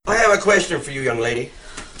question for you, young lady.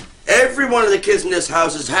 Every one of the kids in this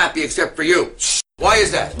house is happy except for you. Why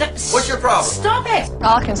is that? What's your problem? Stop it!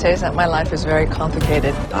 All I can say is that my life is very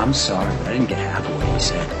complicated. I'm sorry, but I didn't get half of what you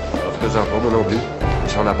said. This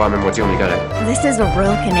is a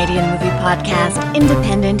Royal Canadian Movie Podcast,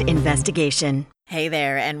 independent investigation. Hey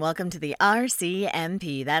there, and welcome to the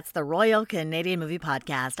RCMP. That's the Royal Canadian Movie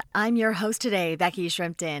Podcast. I'm your host today, Becky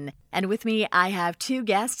Shrimpton. And with me, I have two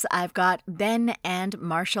guests. I've got Ben and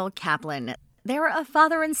Marshall Kaplan. They're a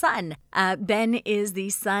father and son. Ben is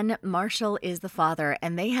the son, Marshall is the father,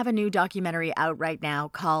 and they have a new documentary out right now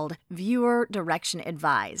called Viewer Direction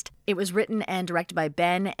Advised. It was written and directed by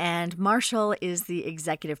Ben, and Marshall is the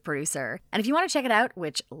executive producer. And if you want to check it out,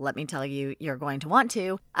 which let me tell you, you're going to want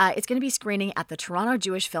to, it's going to be screening at the Toronto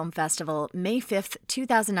Jewish Film Festival May 5th,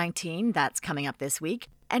 2019. That's coming up this week.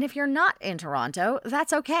 And if you're not in Toronto,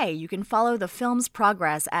 that's okay. You can follow the film's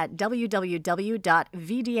progress at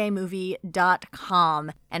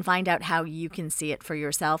www.vdamovie.com and find out how you can see it for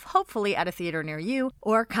yourself, hopefully at a theater near you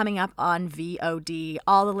or coming up on VOD.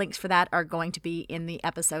 All the links for that are going to be in the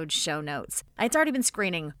episode show notes. It's already been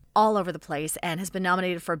screening all over the place and has been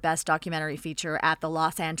nominated for Best Documentary Feature at the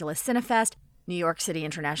Los Angeles Cinefest, New York City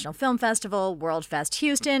International Film Festival, World Fest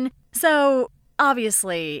Houston. So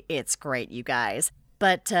obviously it's great, you guys.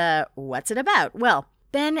 But what's it about? Well,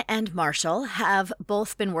 Ben and Marshall have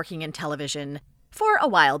both been working in television for a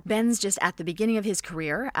while. Ben's just at the beginning of his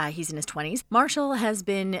career. He's in his 20s. Marshall has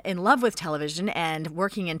been in love with television and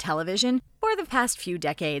working in television for the past few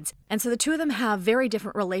decades. And so the two of them have very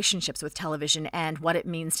different relationships with television and what it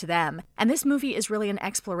means to them. And this movie is really an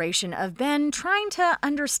exploration of Ben trying to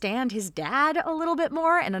understand his dad a little bit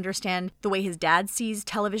more and understand the way his dad sees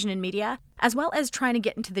television and media, as well as trying to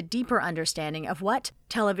get into the deeper understanding of what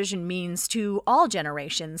television means to all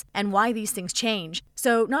generations and why these things change.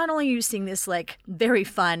 So not only are you seeing this very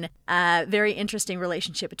fun, very interesting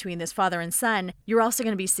relationship between this father and son, you're also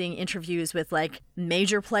going to be seeing interviews with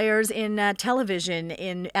major players in television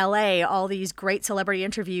in LA, all these great celebrity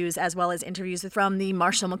interviews, as well as interviews from the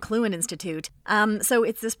Marshall McLuhan Institute. So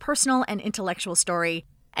it's this personal and intellectual story,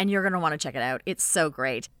 and you're going to want to check it out. It's so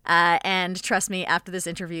great. And trust me, after this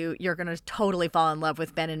interview, you're going to totally fall in love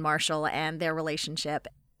with Ben and Marshall and their relationship.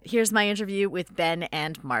 Here's my interview with Ben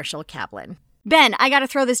and Marshall Kaplan. Ben, I got to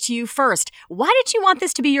throw this to you first. Why did you want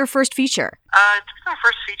this to be your first feature? It's my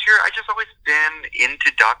first feature. I just always been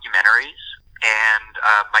into documentaries. And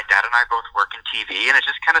my dad and I both work in TV, and it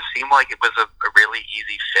just kind of seemed like it was a really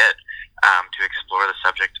easy fit to explore the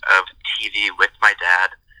subject of TV with my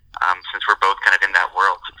dad, since we're both kind of in that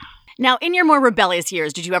world. Now, in your more rebellious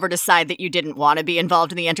years, did you ever decide that you didn't want to be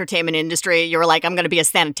involved in the entertainment industry? You were like, I'm going to be a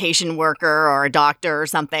sanitation worker or a doctor or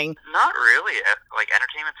something? Not really.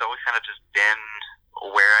 Entertainment's always kind of just been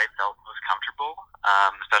where I felt most comfortable,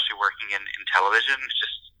 especially working in television. It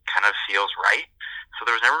just kind of feels right. So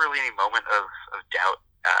there was never really any moment of doubt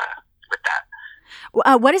with that.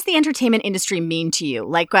 What does the entertainment industry mean to you?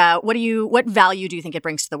 What value do you think it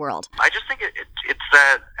brings to the world? I just think it's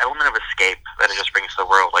that element of escape that it just brings to the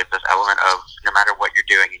world. Like this element of no matter what you're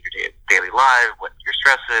doing in your daily life, what your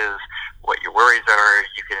stress is, what your worries are,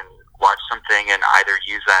 you can watch something and either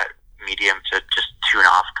use that medium to just tune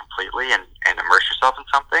off completely and immerse yourself in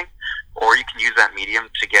something, or you can use that medium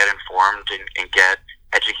to get informed and get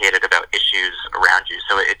educated about issues around you.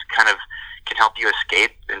 So it kind of can help you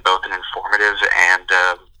escape in both an informative and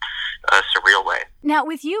a surreal way. Now,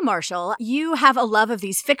 with you, Marshall, you have a love of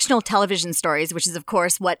these fictional television stories, which is, of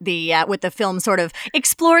course, what the film sort of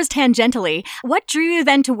explores tangentially. What drew you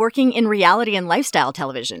then to working in reality and lifestyle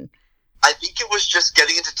television? I think it was just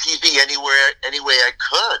getting into TV any way I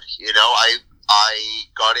could. I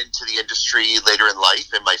got into the industry later in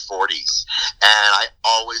life in my 40s, and I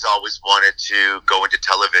always wanted to go into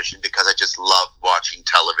television because I just love watching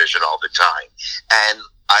television all the time. And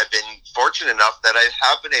I've been fortunate enough that I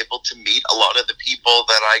have been able to meet a lot of the people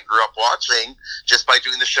that I grew up watching just by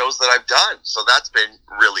doing the shows that I've done. So that's been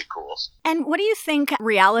really cool. And what do you think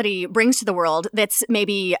reality brings to the world that's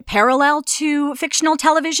maybe parallel to fictional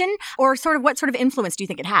television, or what sort of influence do you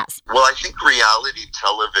think it has? Well, I think reality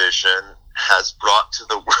television has brought to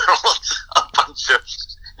the world a bunch of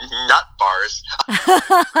nut bars.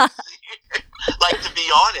 To be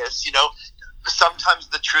honest, sometimes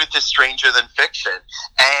the truth is stranger than fiction.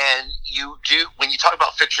 And when you talk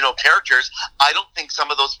about fictional characters, I don't think some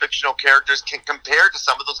of those fictional characters can compare to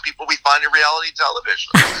some of those people we find in reality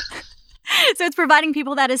television. So it's providing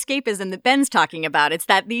people that escapism that Ben's talking about. It's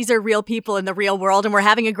that these are real people in the real world and we're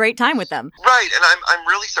having a great time with them. Right, and I'm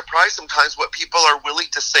really surprised sometimes what people are willing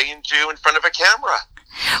to say and do in front of a camera.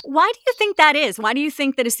 Why do you think that is? Why do you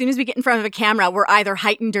think that as soon as we get in front of a camera, we're either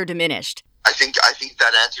heightened or diminished? I think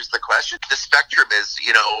that answers the question. The spectrum is,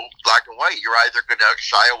 black and white. You're either going to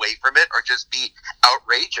shy away from it or just be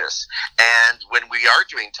outrageous. And when we are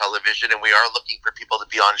doing television and we are looking for people to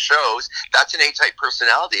be on shows, that's an A-type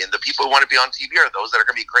personality. And the people who want to be on TV are those that are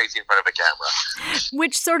going to be crazy in front of a camera.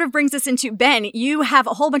 Which sort of brings us into, Ben, you have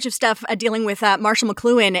a whole bunch of stuff dealing with Marshall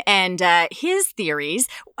McLuhan and his theories.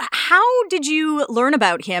 How did you learn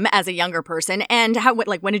about him as a younger person? And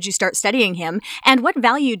when did you start studying him? And what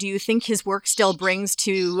value do you think his work still brings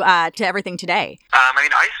to everything today?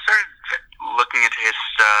 I started looking into his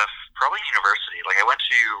stuff probably in university. I went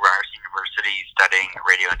to Ryerson University studying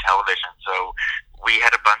radio and television, so we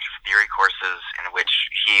had a bunch of theory courses in which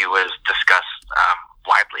he was discussed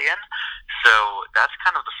widely in. So that's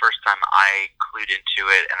kind of the first time I clued into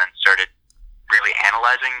it and then started really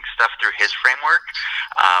analyzing stuff through his framework.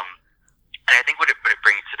 And I think what it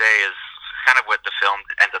brings today is kind of what the film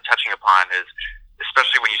ends up touching upon is,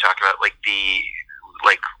 especially when you talk about what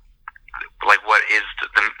is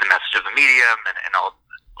the message of the medium and all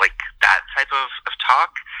that type of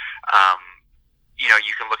talk. You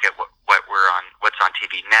can look at what's on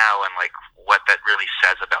TV now and what that really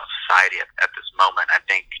says about society at this moment. I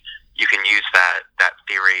think you can use that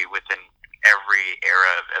theory within every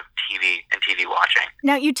era of TV and TV watching.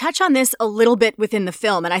 Now, you touch on this a little bit within the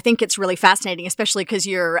film, and I think it's really fascinating, especially because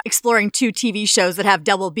you're exploring two TV shows that have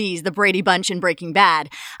double Bs, The Brady Bunch and Breaking Bad.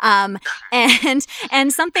 And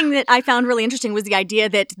something that I found really interesting was the idea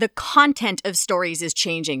that the content of stories is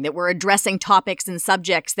changing, that we're addressing topics and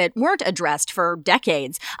subjects that weren't addressed for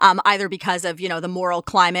decades, either because of, the moral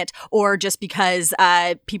climate or just because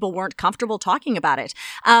people weren't comfortable talking about it.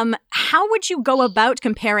 How would you go about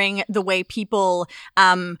comparing the way people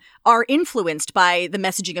are influenced by the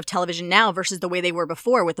messaging of television now versus the way they were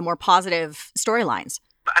before with the more positive storylines?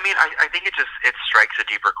 I think it strikes a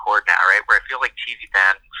deeper chord now, right? Where I feel like TV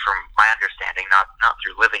then, from my understanding, not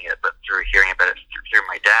through living it, but through hearing about it through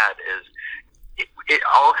my dad, is it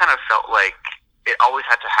all kind of felt like it always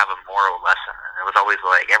had to have a moral lesson. And it was always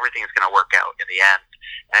like everything's going to work out in the end.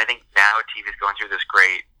 And I think now TV is going through this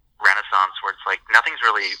great renaissance where it's like nothing's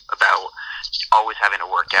really about always having to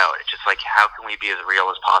work out. It's just how can we be as real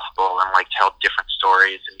as possible and tell different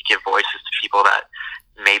stories and give voices to people that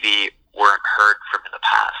maybe weren't heard from in the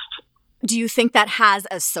past. Do you think that has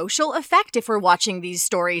a social effect if we're watching these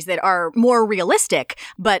stories that are more realistic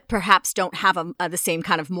but perhaps don't have the same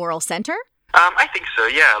kind of moral center? I think so,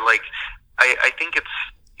 yeah. I think it's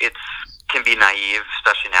can be naive,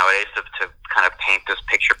 especially nowadays, to kind of paint this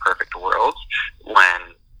picture perfect world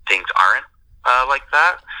when things aren't like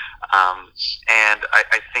that. And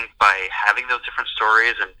I think by having those different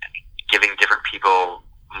stories and giving different people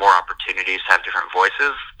more opportunities to have different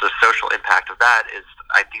voices, the social impact of that is,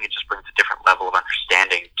 I think it just brings a different level of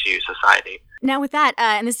understanding to society. Now with that,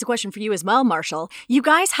 and this is a question for you as well, Marshall, you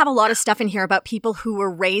guys have a lot of stuff in here about people who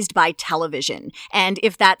were raised by television. And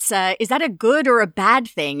if that's, is that a good or a bad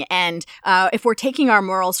thing? And if we're taking our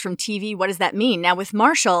morals from TV, what does that mean? Now with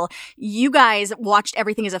Marshall, you guys watched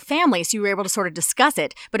everything as a family, so you were able to sort of discuss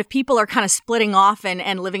it. But if people are kind of splitting off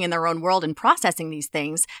and living in their own world and processing these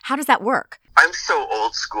things, how does that work? I'm so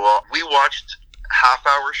old school. We watched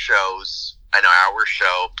half-hour shows, an hour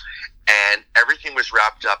show, and everything was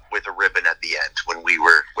wrapped up with a ribbon at the end when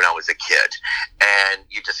I was a kid. And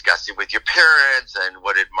you discussed it with your parents, and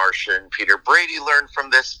what did Marcia and Peter Brady learn from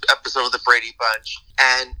this episode of the Brady Bunch?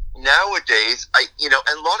 And nowadays, and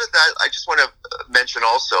a lot of that, I just want to mention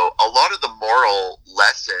also, a lot of the moral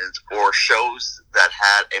lessons or shows that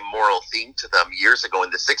had a moral theme to them years ago in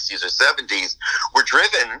the 60s or 70s were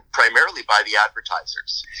driven primarily by the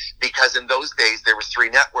advertisers. Because in those days, there was 3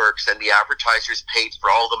 networks and the advertisers paid for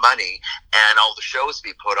all the money and all the shows to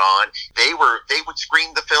be put on. They would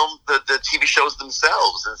screen the film, the TV shows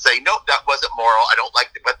themselves and say, nope, that wasn't moral. I don't like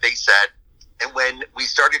what they said. And when we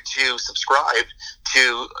started to subscribe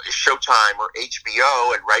to Showtime or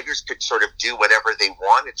HBO, and writers could sort of do whatever they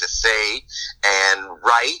wanted to say and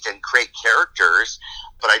write and create characters,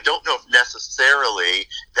 but I don't know if necessarily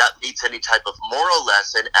that leads any type of moral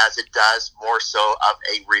lesson as it does more so of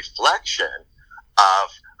a reflection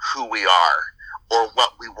of who we are or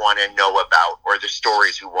what we want to know about or the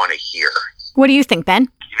stories we want to hear. What do you think, Ben?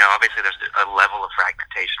 Obviously there's a level of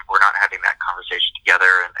fragmentation. We're not having that conversation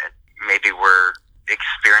together, and maybe we're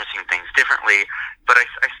experiencing things differently, but I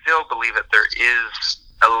still believe that there is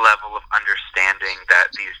a level of understanding that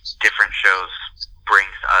these different shows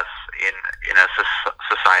brings us in a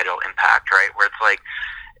societal impact, right? Where it's like,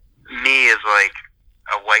 me as like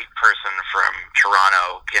a white person from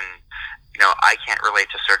Toronto I can't relate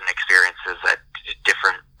to certain experiences that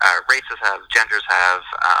different races have, genders have,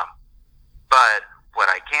 but what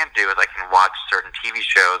I can do is I can watch certain TV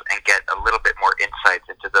shows and get a little bit more insights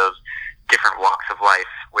into those different walks of life,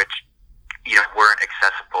 which weren't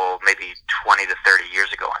accessible maybe 20 to 30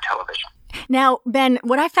 years ago on television. Now, Ben,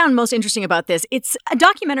 what I found most interesting about this, it's a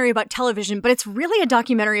documentary about television, but it's really a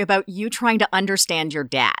documentary about you trying to understand your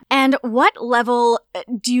dad. And what level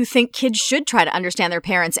do you think kids should try to understand their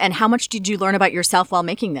parents, and how much did you learn about yourself while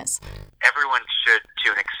making this? Everyone should,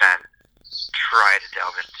 to an extent, try to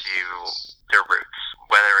delve into their roots,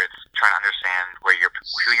 whether it's trying to understand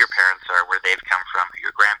who your parents are, where they've come from, who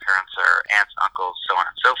your grandparents are, aunts, uncles, so on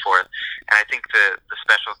and so forth. And I think the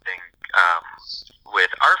special thing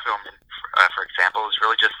with our film, for example, is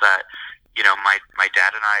really just that, my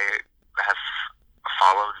dad and I have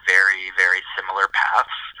followed very, very similar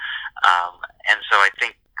paths. And so I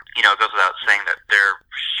think, it goes without saying that there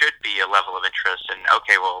should be a level of interest in,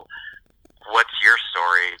 okay, well, what's your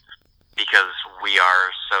story? Because we are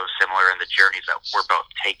so similar in the journeys that we're both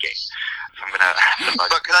taking. So I'm gonna.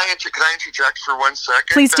 But can I interject for 1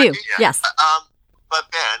 second? Please do. Yeah. Yes. But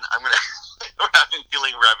Ben, we're having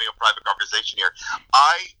a private conversation here.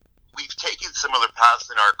 We've taken similar paths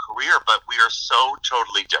in our career, but we are so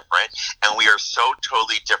totally different, and we are so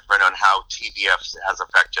totally different on how TV has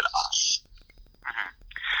affected us. Mm-hmm.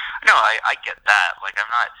 No, I get that. Like,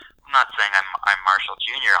 I'm not saying I'm Marshall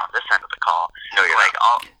Jr. on this end of the call. No, you're like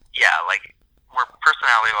not. We're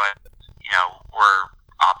personality-wise, we're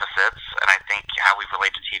opposites, and I think how we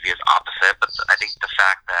relate to TV is opposite. But I think the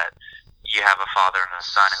fact that you have a father and a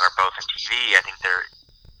son who are both in TV, I think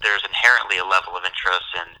there's inherently a level of interest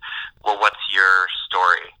in, well, what's your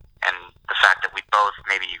story? And the fact that we both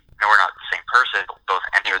we're not the same person, but we both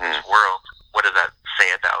enter this world. What does that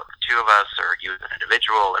say about the two of us, or you as an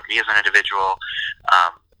individual, or me as an individual?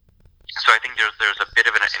 So I think there's a bit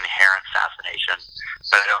of an inherent fascination,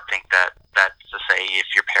 but I don't think that's to say if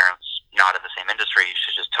your parents not in the same industry, you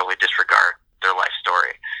should just totally disregard their life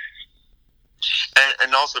story.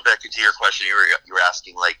 And also, Becky, to your question, you were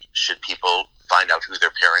asking, like, should people find out who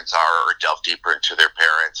their parents are, or delve deeper into their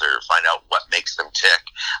parents, or find out what makes them tick?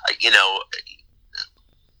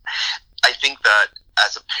 I think that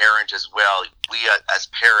as a parent as well, we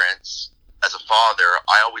as parents, as a father,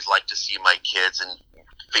 I always like to see my kids and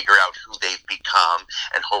figure out who they've become,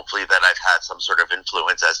 and hopefully that I've had some sort of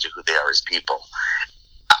influence as to who they are as people.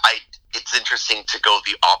 It's interesting to go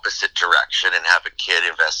the opposite direction and have a kid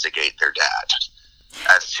investigate their dad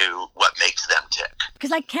as to what makes them tick.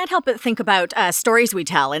 Because I can't help but think about stories we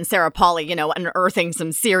tell, and Sarah Polley, unearthing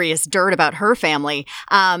some serious dirt about her family.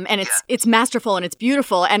 And it's masterful and it's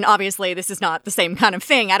beautiful. And obviously this is not the same kind of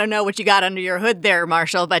thing. I don't know what you got under your hood there,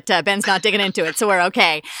 Marshall, but Ben's not digging into it, so we're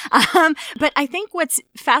okay. But I think what's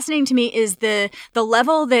fascinating to me is the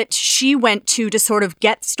level that she went to sort of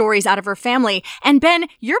get stories out of her family. And Ben,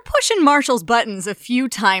 you're pushing Marshall's buttons a few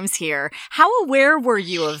times here. How aware were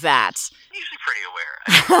you of that? Usually pretty aware.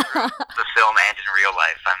 The film and in real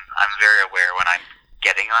life, I'm very aware when I'm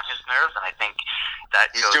getting on his nerves, and I think that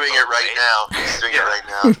he's doing it right now. He's doing it right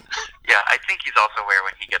now. Yeah, I think he's also aware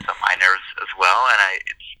when he gets on my nerves as well, and I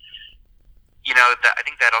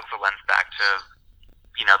think that also lends back to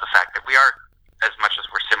the fact that we are, as much as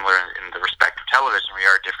we're similar in the respect of television, we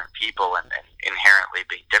are different people, and inherently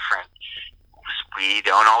being different, we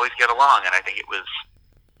don't always get along, and I think it was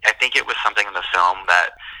something in the film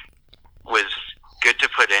that was good to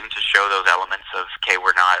put in to show those elements of, okay,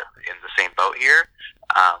 we're not in the same boat here.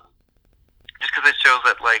 Just because it shows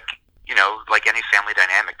that, like any family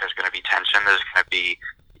dynamic, there's going to be tension, there's going to be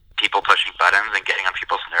people pushing buttons and getting on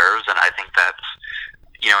people's nerves, and I think that's,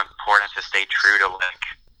 important to stay true to, like,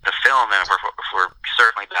 the film, and if we're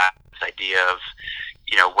certainly back to this idea of,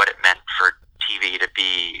 what it meant for TV to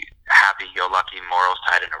be happy-go-lucky, morals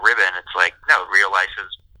tied in a ribbon. It's like, no, real life is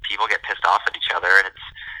people get pissed off at each other, and it's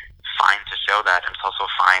fine to show that, and it's also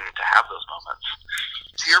fine to have those moments.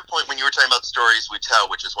 To your point, when you were talking about Stories We Tell,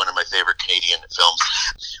 which is one of my favorite Canadian films,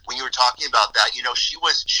 when you were talking about that, she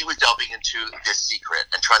was delving into this secret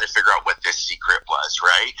and trying to figure out what this secret was,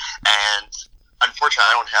 right? And unfortunately,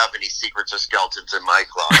 I don't have any secrets or skeletons in my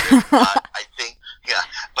closet. But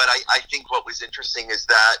I think what was interesting is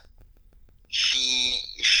that she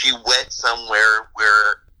went somewhere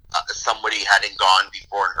where somebody hadn't gone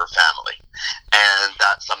before in her family, And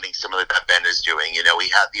that's something similar that Ben is doing. You know, he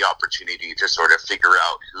had the opportunity to sort of figure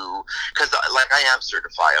out who, because like I am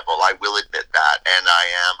certifiable, I will admit that, and I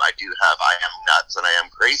am nuts and I am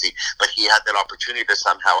crazy, but he had that opportunity to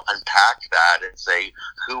somehow unpack that and say,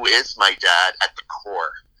 who is my dad at the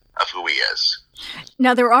core of who he is.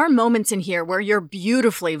 Now, there are moments in here where you're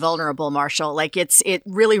beautifully vulnerable, Marshall. Like it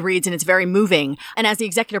really reads and it's very moving. And as the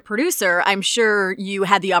executive producer, I'm sure you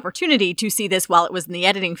had the opportunity to see this while it was in the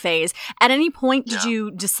editing phase. At any point, did you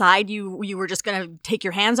decide you were just going to take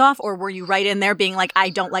your hands off, or were you right in there being like, I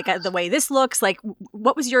don't like the way this looks? Like,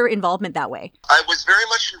 what was your involvement that way? I was very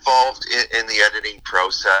much involved in the editing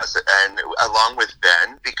process, and along with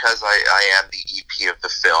Ben, because I am the EP of the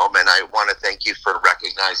film, and I want to thank you for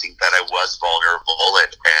recognizing that I was vulnerable.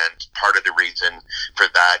 And part of the reason for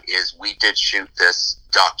that is we did shoot this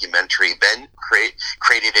documentary. Ben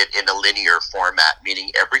created it in a linear format, meaning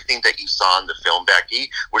everything that you saw in the film, Becky,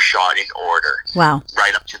 was shot in order. Wow.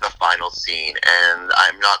 Right up to the final scene. And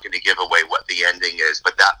I'm not going to give away what the ending is,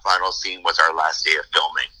 but that final scene was our last day of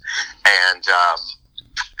filming. And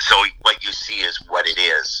so what you see is what it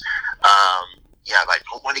is. I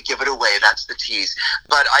don't want to give it away. That's the tease.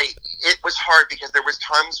 But it was hard because there was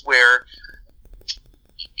times where,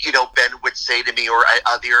 you know, Ben would say to me, or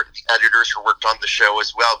other editors who worked on the show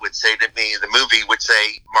as well would say to me, the movie would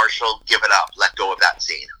say, Marshall, give it up, let go of that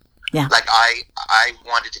scene. Yeah. Like I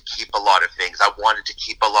wanted to keep a lot of things. I wanted to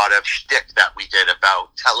keep a lot of shtick that we did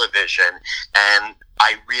about television, and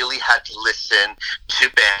I really had to listen to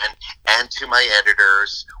Ben and to my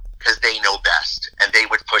editors because they know best, and they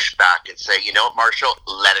would push back and say, you know what, Marshall,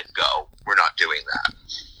 let it go. We're not doing that.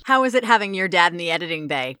 How is it having your dad in the editing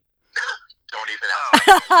bay? Don't even ask.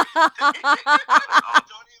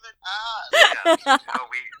 Don't even ask.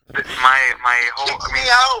 Yeah, my whole. Kick me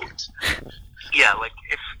out. Yeah, like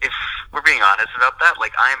if we're being honest about that,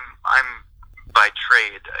 like I'm by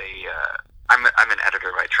trade I'm an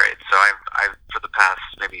editor by trade. So I've for the past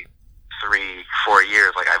maybe 3-4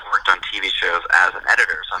 years, like I've worked on TV shows as an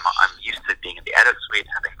editor. So I'm used to being in the edit suite,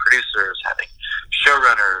 having producers, having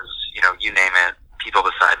showrunners, you know, you name it. People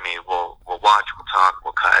beside me will watch, we'll talk,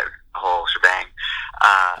 we'll cut, the whole shebang.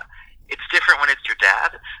 It's different when it's your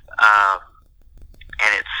dad,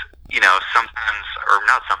 and it's, you know, sometimes, or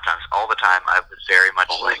not sometimes, all the time, I was very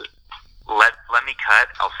much like, let me cut,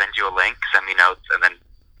 I'll send you a link, send me notes, and then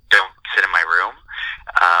don't sit in my room.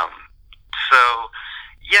 So,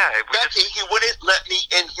 yeah. Becky, he wouldn't let me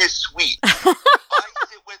in his suite.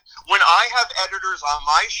 When I have editors on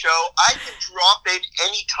my show, I can drop in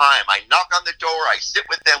anytime. I knock on the door, I sit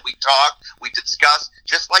with them, we talk, we discuss,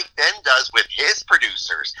 just like Ben does with his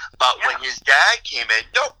producers. But when his dad came in,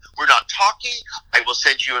 nope, we're not talking. I will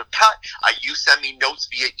send you a cut. You send me notes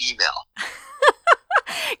via email.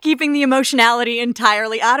 Keeping the emotionality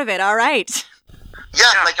entirely out of it. All right.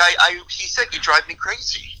 Yeah, like he said, you drive me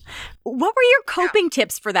crazy. What were your coping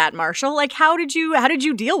tips for that, Marshall? Like, how did you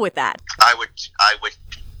deal with that? I would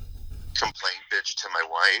complain, bitch, to my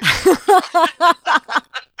wife.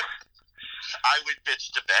 I would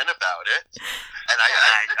bitch to Ben about it, and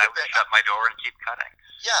I would shut my door and keep cutting.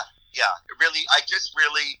 Yeah. Really,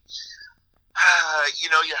 you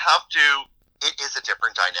know, you have to. It is a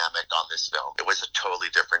different dynamic on this film. It was a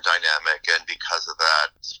totally different dynamic, and because of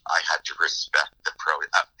that, I had to respect the pro.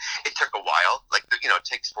 It took a while. Like, you know, it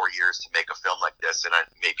takes 4 years to make a film like this, and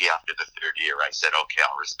maybe after the third year, I said, okay,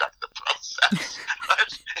 I'll respect the process.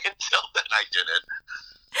 But until then, I didn't.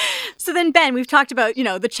 So then, Ben, we've talked about, you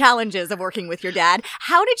know, the challenges of working with your dad.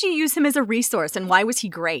 How did you use him as a resource, and why was he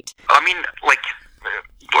great? I mean, like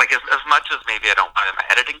as much as maybe I don't want him in my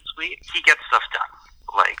editing suite, he gets stuff done.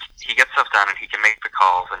 Like, he gets stuff done, and he can make the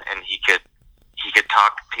calls, and he could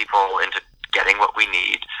talk people into getting what we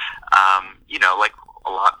need. You know, like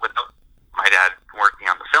a lot without my dad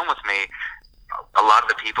working on the film with me, a lot of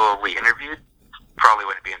the people we interviewed probably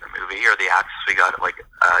wouldn't be in the movie, or the access we got at like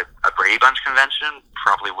a Brady Bunch convention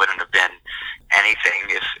probably wouldn't have been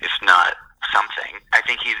anything if not something. I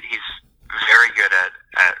think he's very good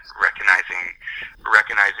at recognizing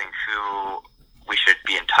who we should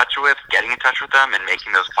be in touch with, getting in touch with them, and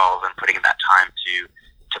making those calls and putting in that time to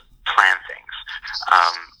plan things.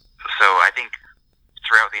 So I think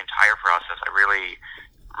throughout the entire process, I really,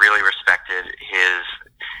 really respected his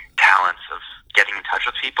talents of getting in touch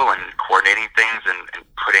with people and coordinating things and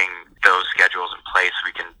putting those schedules in place so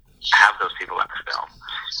we can have those people at the film.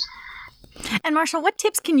 And Marshall, what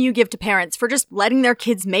tips can you give to parents for just letting their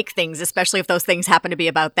kids make things, especially if those things happen to be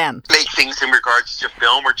about them? Make things in regards to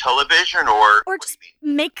film or television, or just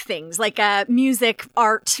make things like music,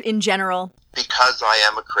 art in general? Because I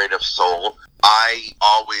am a creative soul, I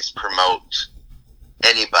always promote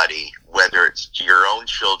anybody, whether it's your own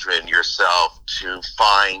children, yourself, to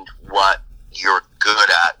find what you're good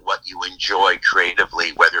at, what you enjoy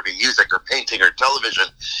creatively, whether it be music or painting or television,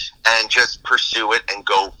 and just pursue it and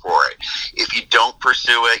go for it. If you don't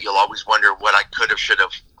pursue it, you'll always wonder what I could have, should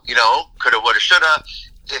have, could have, would have, should have.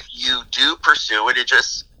 If you do pursue it,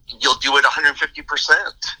 you'll do it 150%.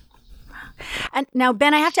 And now,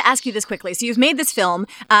 Ben, I have to ask you this quickly. So you've made this film.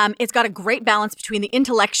 It's got a great balance between the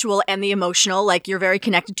intellectual and the emotional, like you're very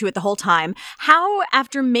connected to it the whole time. How,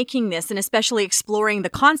 after making this and especially exploring the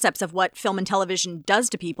concepts of what film and television does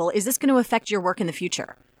to people, is this going to affect your work in the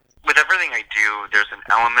future? With everything I do, there's an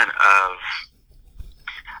element of,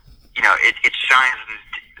 it shines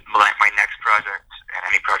in my next project and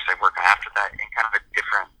any project I work on after that in kind of a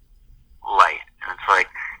different light. And it's like,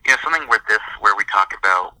 something where we talk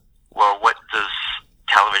about, well, what does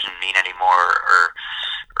television mean anymore,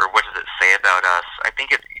 or what does it say about us? I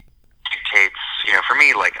think it dictates, for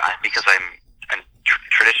me, like, because I'm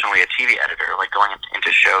traditionally a TV editor, like going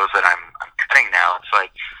into shows that I'm cutting now, it's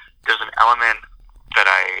like there's an element that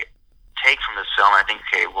I take from this film. I think,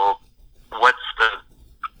 okay, well, what's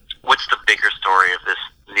the bigger story of this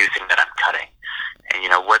new thing that I'm cutting, and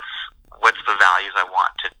what's the values I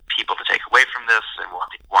want people to take away from this, and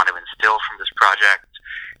want to instill from this project.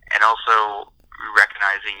 And also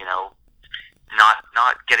recognizing,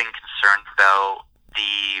 not getting concerned about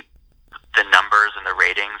the numbers and the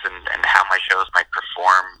ratings and how my shows might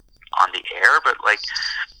perform on the air, but like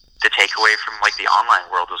the takeaway from like the online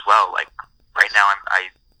world as well. Like right now,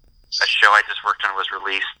 a show I just worked on was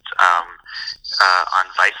released on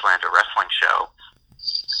Viceland, a wrestling show,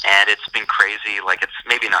 and it's been crazy. Like it's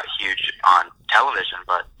maybe not huge on television,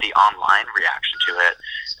 but the online reaction to it.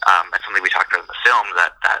 That's something we talked about in the film,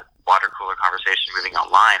 that water cooler conversation moving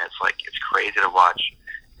online. It's like, it's crazy to watch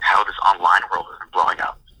how this online world is blowing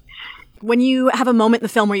up. When you have a moment in the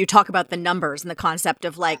film where you talk about the numbers and the concept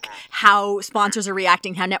of like how sponsors are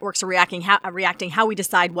reacting, how networks are reacting, how we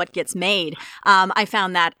decide what gets made, I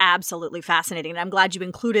found that absolutely fascinating. And I'm glad you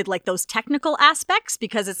included like those technical aspects,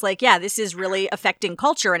 because it's like, yeah, this is really affecting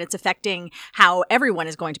culture and it's affecting how everyone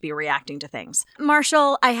is going to be reacting to things.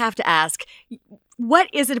 Marshall, I have to ask,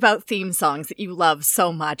 what is it about theme songs that you love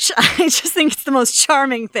so much? I just think it's the most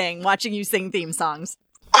charming thing, watching you sing theme songs.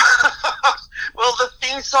 Well, the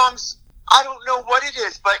theme songs, I don't know what it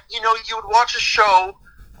is, but, you would watch a show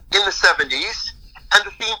in the 70s, and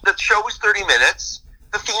the show was 30 minutes,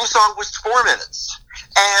 the theme song was 4 minutes,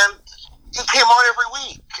 and it came on every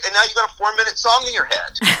week, and now you got a 4-minute song in your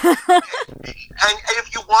head. and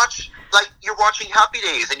if you watch, like, you're watching Happy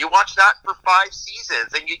Days, and you watch that for 5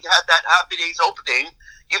 seasons, and you had that Happy Days opening,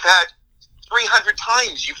 you've had 300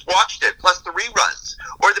 times you've watched it, plus the reruns,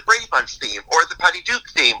 or the Brady Bunch theme, or the Patty Duke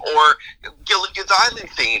theme, or Gilligan's Island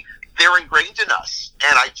theme. They're ingrained in us,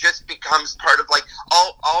 and it just becomes part of, like,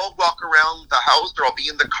 I'll walk around the house, or I'll be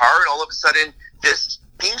in the car, and all of a sudden this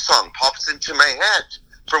theme song pops into my head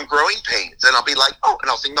from Growing Pains, and I'll be like, oh, and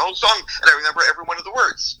I'll sing the whole song, and I remember every one of the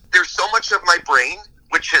words. There's so much of my brain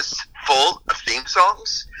which is full of theme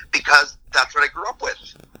songs, because that's what I grew up with.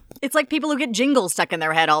 It's like people who get jingles stuck in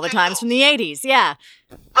their head all the time from the 80s, yeah.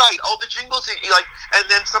 Right, all the jingles, like, and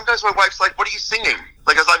then sometimes my wife's like, what are you singing?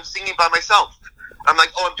 Like, as I'm singing by myself. I'm like,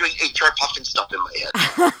 oh, I'm doing HR puffin stuff in my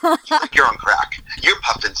head. She's like, you're on crack. You're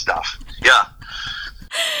puffin stuff. Yeah.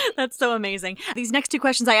 That's so amazing. These next 2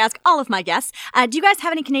 questions I ask all of my guests. Do you guys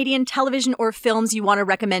have any Canadian television or films you want to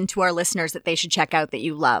recommend to our listeners that they should check out that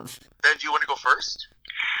you love? Ben, do you want to go first?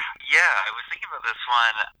 Yeah, I was thinking about this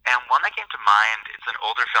one, and one that came to mind, it's an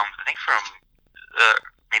older film, I think from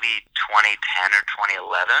maybe 2010 or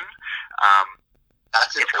 2011.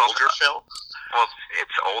 That's an older film? Well,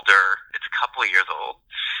 it's older. It's a couple of years old.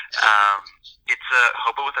 It's a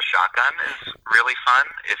Hobo with a Shotgun is really fun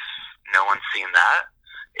if no one's seen that.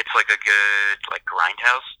 It's like a good like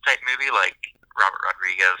grindhouse type movie, like Robert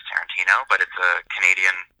Rodriguez, Tarantino, but it's a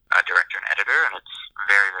Canadian director and editor, and it's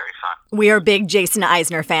very, very fun. We are big Jason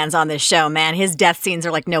Eisner fans on this show, man. His death scenes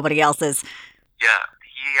are like nobody else's. Yeah,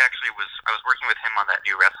 he actually was. I was working with him on that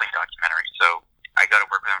new wrestling documentary, so I got to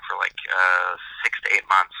work with him for like 6 to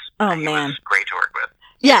 8 months. Oh, and man. He was great to work with.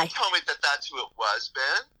 Yeah. You told me that's who it was,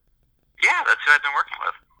 Ben. Yeah, that's who I've been working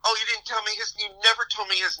with. Oh, you didn't tell me you never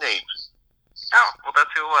told me his name. Oh, well,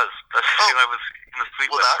 that's who it was. That's who I was in the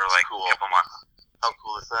suite with for like cool. a couple months. How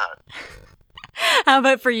cool is that? How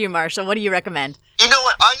about for you, Marshall? What do you recommend? You know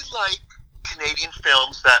what? I like Canadian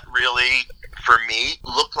films that really, for me,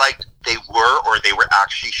 look like they were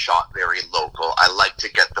actually shot very local. I like to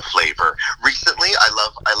get the flavor. Recently, I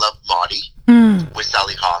love Maudie. with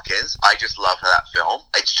Sally Hawkins. I just love that film.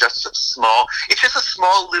 It's just a small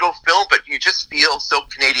little film, but you just feel so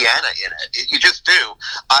Canadiana in it. You just do.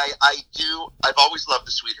 I've always loved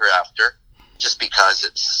The Sweet Hereafter, just because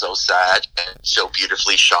it's so sad and so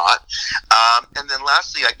beautifully shot. And then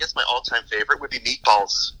lastly, I guess my all-time favorite would be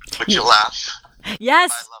Meatballs. Would you laugh?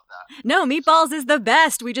 Yes. I love that. No, Meatballs is the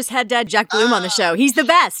best. We just had Jack Bloom on the show. He's the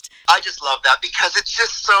best. I just love that because it's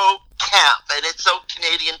just so camp, and it's so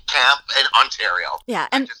Canadian camp in Ontario. Yeah,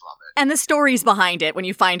 I just love it. And the stories behind it, when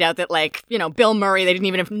you find out that, like, you know, Bill Murray, they didn't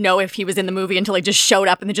even know if he was in the movie until he just showed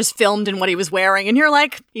up and they just filmed in what he was wearing. And you're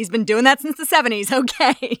like, he's been doing that since the 70s. Okay.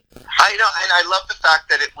 I know, and I love the fact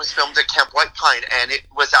that it was filmed at Camp White Pine, and it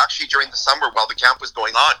was actually during the summer while the camp was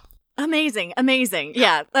going on. Amazing.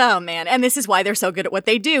 Yeah. Oh, man. And this is why they're so good at what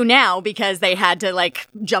they do now, because they had to, like,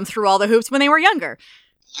 jump through all the hoops when they were younger.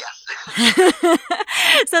 Yes.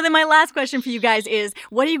 So then my last question for you guys is,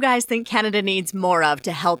 what do you guys think Canada needs more of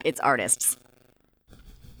to help its artists?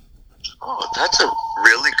 Oh, that's a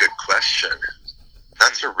really good question. Ben,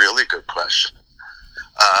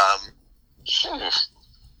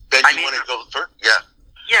 you want to go first? Yeah.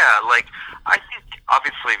 Yeah, like, I think,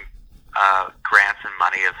 obviously, grants and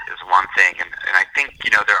money is one thing, and I think,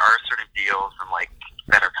 you know, there are certain deals and, like,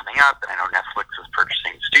 that are coming up, and I know Netflix is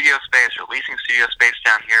purchasing studio space or leasing studio space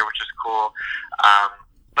down here, which is cool.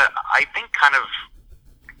 But I think kind of,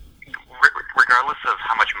 regardless of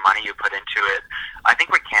how much money you put into it, I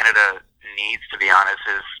think what Canada needs, to be honest,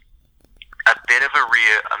 is a bit of a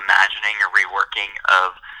reimagining or reworking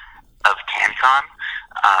of CanCon.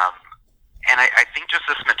 And I think just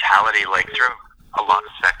this mentality, like, through a lot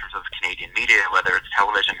of sectors of Canadian media, whether it's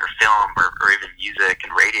television or film or even music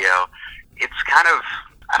and radio, it's kind of,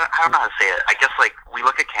 I don't know how to say it. I guess, like, we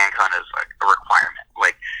look at CanCon as, like, a requirement.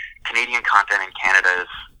 Like, Canadian content in Canada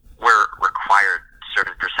we're required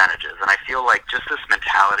certain percentages. And I feel like just this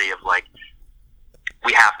mentality of, like,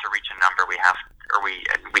 we have to reach a number, we have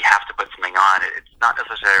to put something on. It's not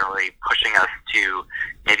necessarily pushing us to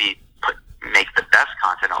maybe make the best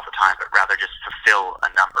content all the time, but rather just fulfill a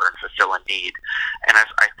number and fulfill a need. And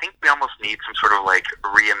I think we almost need some sort of, like,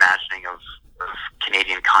 reimagining of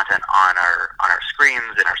Canadian content on our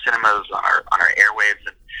screens, in our cinemas, on our airwaves,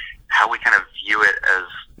 and how we kind of view it as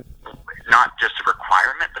not just a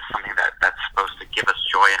requirement, but something that's supposed to give us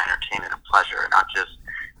joy and entertainment and pleasure, and not just,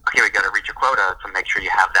 okay, we got to reach a quota to make sure you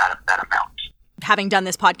have that amount. Having done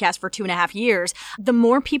this podcast for 2.5 years, the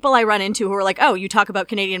more people I run into who are like, oh, you talk about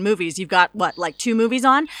Canadian movies, you've got, what, like 2 movies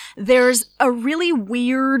on? There's a really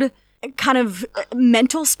weird kind of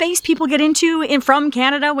mental space people get into from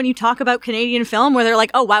Canada when you talk about Canadian film, where they're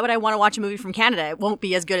like, oh, why would I want to watch a movie from Canada? It won't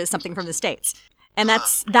be as good as something from the States. And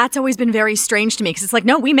that's always been very strange to me, because it's like,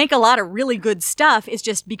 no, we make a lot of really good stuff. It's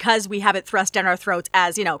just because we have it thrust down our throats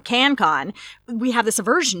as, you know, CanCon, we have this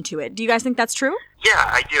aversion to it. Do you guys think that's true? Yeah,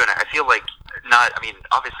 I do. And I feel like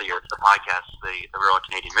obviously it's the podcast, the Real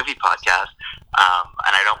Canadian Movie Podcast,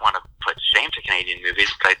 and I don't want to put shame to Canadian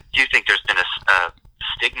movies, but I do think there's been a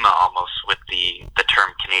stigma almost with the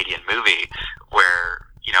term Canadian movie, where,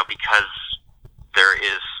 you know, because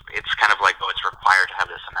it's kind of like, oh, it's required to have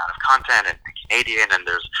this amount of content and Canadian, and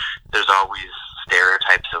there's always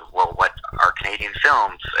stereotypes of, well, what are Canadian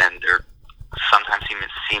films, and they're sometimes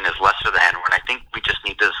seen as lesser than, when I think we just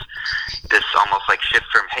need this almost like shift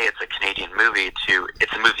from, hey, it's a Canadian movie, to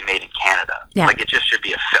it's a movie made in Canada. Yeah. Like, it just should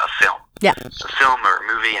be a film. Yeah. A film or a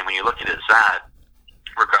movie, and when you look at it as that,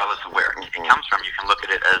 regardless of where it comes from, you can look at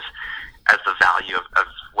it as the value of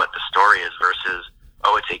what the story is versus,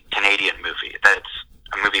 oh, it's a Canadian movie, that it's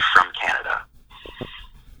a movie from Canada.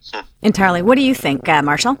 Entirely. What do you think,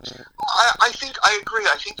 Marshall? I think I agree.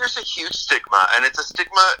 I think there's a huge stigma, and it's a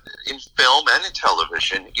stigma in film and in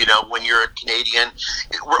television. You know, when you're a Canadian,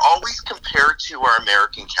 we're always compared to our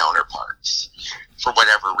American counterparts for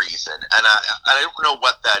whatever reason. And I don't know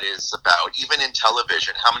what that is about. Even in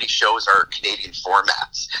television, how many shows are Canadian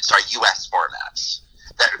formats? Sorry, U.S. formats.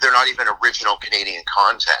 They're not even original Canadian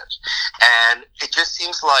content. And it just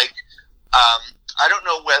seems like, I don't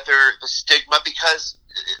know whether the stigma, because,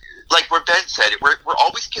 like where Ben said, we're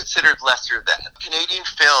always considered lesser than. Canadian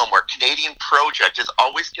film or Canadian project is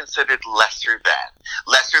always considered lesser than.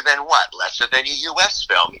 Lesser than what? Lesser than a U.S.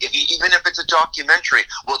 film. Even if it's a documentary,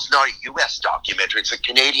 well, it's not a U.S. documentary, it's a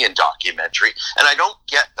Canadian documentary. And I don't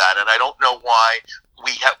get that, and I don't know why.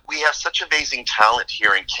 We have such amazing talent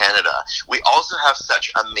here in Canada. We also have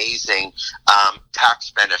such amazing tax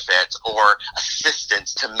benefits or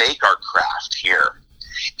assistance to make our craft here.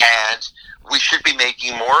 And we should be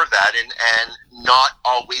making more of that and not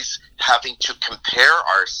always having to compare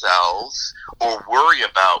ourselves or worry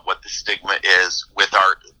about what the stigma is with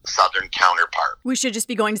our Southern counterpart. We should just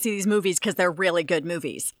be going to see these movies because they're really good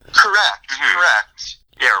movies. Correct, correct.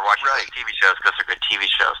 Yeah, we're watching TV shows because they're good TV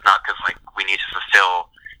shows, not because we need to fulfill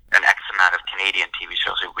an X amount of Canadian TV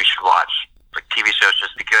shows we should watch. TV shows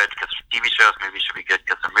just be good because TV shows, movies should be good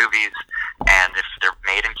because they're movies, and if they're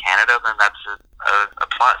made in Canada, then that's a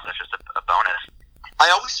plus. That's just a bonus. I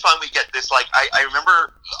always find we get this, I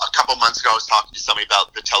remember a couple months ago I was talking to somebody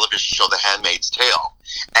about the television show The Handmaid's Tale,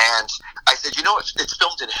 and I said, it's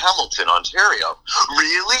filmed in Hamilton, Ontario.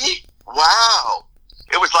 Really? Wow.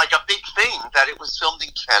 It was like a big thing that it was filmed in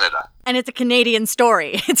Canada. And it's a Canadian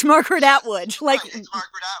story. It's Margaret Atwood. Right, it's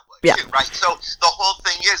Margaret Atwood, yeah. Too, right? So the whole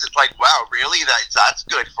thing is, it's like, wow, really? That's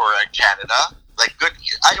good for Canada? Good.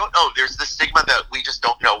 I don't know. There's the stigma that we just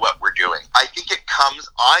don't know what we're doing. I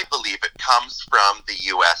believe it comes from the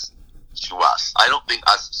U.S. to us. I don't think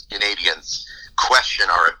us Canadians question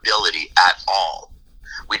our ability at all.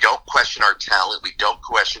 We don't question our talent. We don't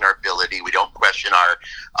question our ability. We don't question our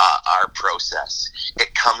process.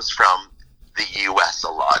 It comes from the U.S. a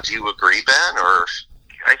lot. Do you agree, Ben? Or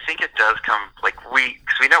I think it does come because we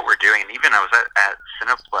know what we're doing. And even I was at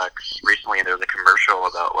Cineplex recently, and there was a commercial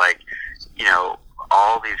about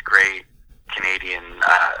all these great Canadian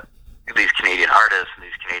artists and these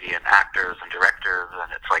Canadian actors and directors,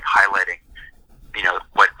 and it's highlighting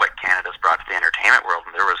what Canada's brought to the entertainment world.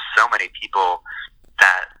 And there was so many people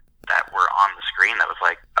that were on the screen that was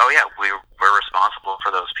oh yeah, we're responsible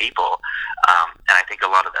for those people. And I think a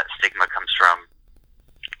lot of that stigma comes from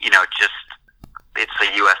just it's the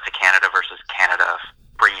U.S. to Canada versus Canada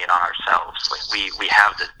bringing it on ourselves. We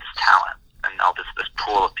have this talent and all this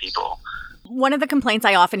pool of people. One of the complaints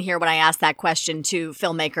I often hear when I ask that question to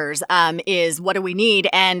filmmakers is, what do we need?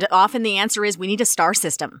 And often the answer is, we need a star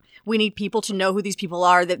system. We need people to know who these people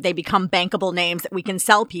are, that they become bankable names, that we can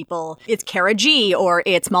sell people. It's Cara G, or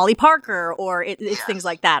it's Molly Parker, or it's yes. Things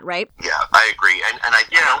like that, right? Yeah, I agree. And I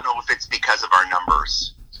don't know if it's because of our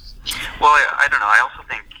numbers. Well, I don't know. I also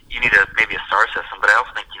think you need maybe a star system, but I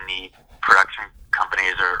also think you need production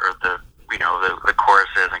companies or the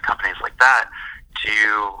choruses and companies like that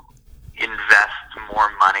to invest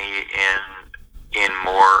more money in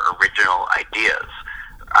more original ideas.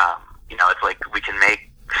 It's we can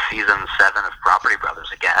make season 7 of Property Brothers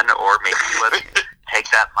again, or maybe let's take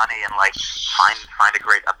that money and find a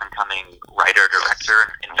great up and coming writer, director,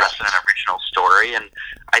 and invest in an original story. And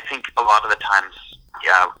I think a lot of the times,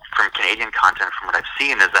 from Canadian content, from what I've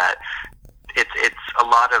seen, is that it's a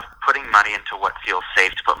lot of putting money into what feels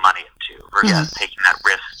safe to put money into, versus taking that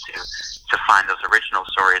risk to find those original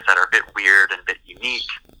stories that are a bit weird and a bit unique.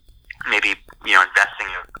 Maybe investing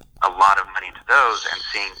a lot of money into those and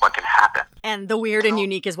seeing what can happen. And the weird and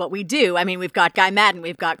unique is what we do. I mean, we've got Guy Madden,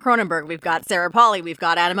 we've got Cronenberg, we've got Sarah Polley, we've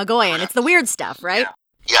got Adam McGowan. It's the weird stuff, right?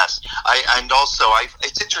 Yeah. Yes.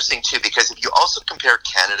 It's interesting, too, because if you also compare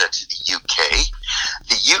Canada to the UK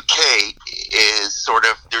is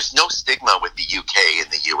there's no stigma with the UK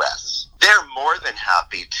and the US. They're more than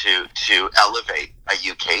happy to elevate a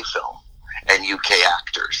UK film and UK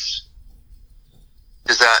actors.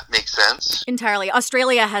 Does that make sense? Entirely.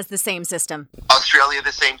 Australia has the same system. Australia,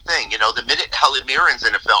 the same thing. The minute Helen Mirren's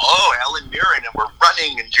in a film, Helen Mirren, and we're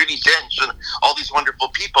running, and Judi Dench, and all these wonderful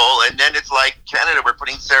people, and then it's Canada, we're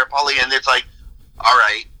putting Sarah Polley, and it's all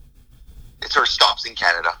right. It sort of stops in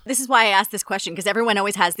Canada. This is why I asked this question, because everyone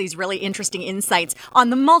always has these really interesting insights on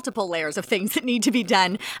the multiple layers of things that need to be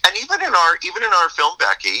done. And even in our film,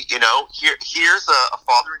 Becky, here's a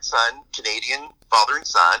father and son, Canadian father and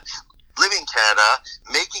son, living in Canada,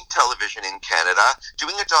 making television in Canada,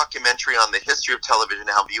 doing a documentary on the history of television and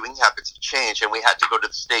how viewing habits have changed, and we had to go to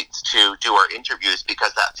the States to do our interviews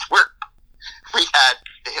because that's where we had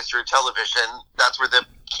the history of television. That's where the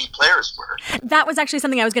key players were. That was actually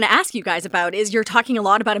something I was going to ask you guys about, is you're talking a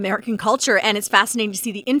lot about American culture, and it's fascinating to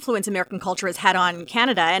see the influence American culture has had on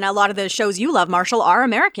Canada, and a lot of the shows you love, Marshall, are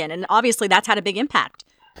American, and obviously that's had a big impact.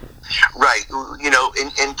 Right.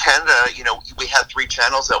 In Canada, we had 3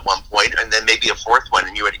 channels at one point, and then maybe a 4th one,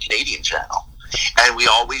 and you had a Canadian channel. And we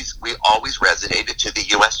always resonated to the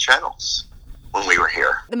U.S. channels when we were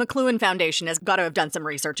here. The McLuhan Foundation has got to have done some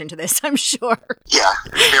research into this, I'm sure. Yeah,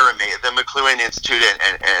 they're amazing. The McLuhan Institute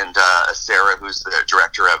and Sarah, who's the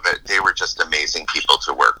director of it, they were just amazing people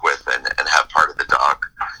to work with and have part of the doc.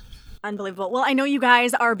 Unbelievable. Well, I know you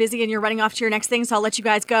guys are busy and you're running off to your next thing, so I'll let you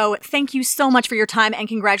guys go. Thank you so much for your time, and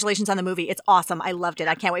congratulations on the movie. It's awesome. I loved it.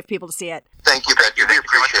 I can't wait for people to see it. Thank you, Becky. We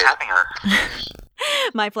appreciate it. Having us.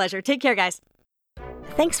 My pleasure. Take care, guys.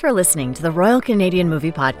 Thanks for listening to the Royal Canadian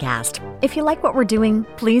Movie Podcast. If you like what we're doing,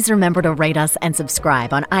 please remember to rate us and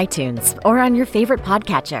subscribe on iTunes or on your favorite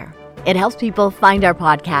podcatcher. It helps people find our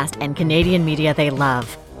podcast and Canadian media they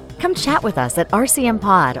love. Come chat with us at RCM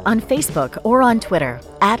Pod on Facebook or on Twitter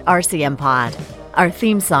at RCM Pod. Our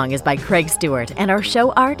theme song is by Craig Stewart and our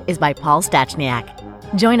show art is by Paul Stachniak.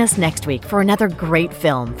 Join us next week for another great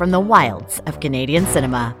film from the wilds of Canadian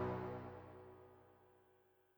cinema.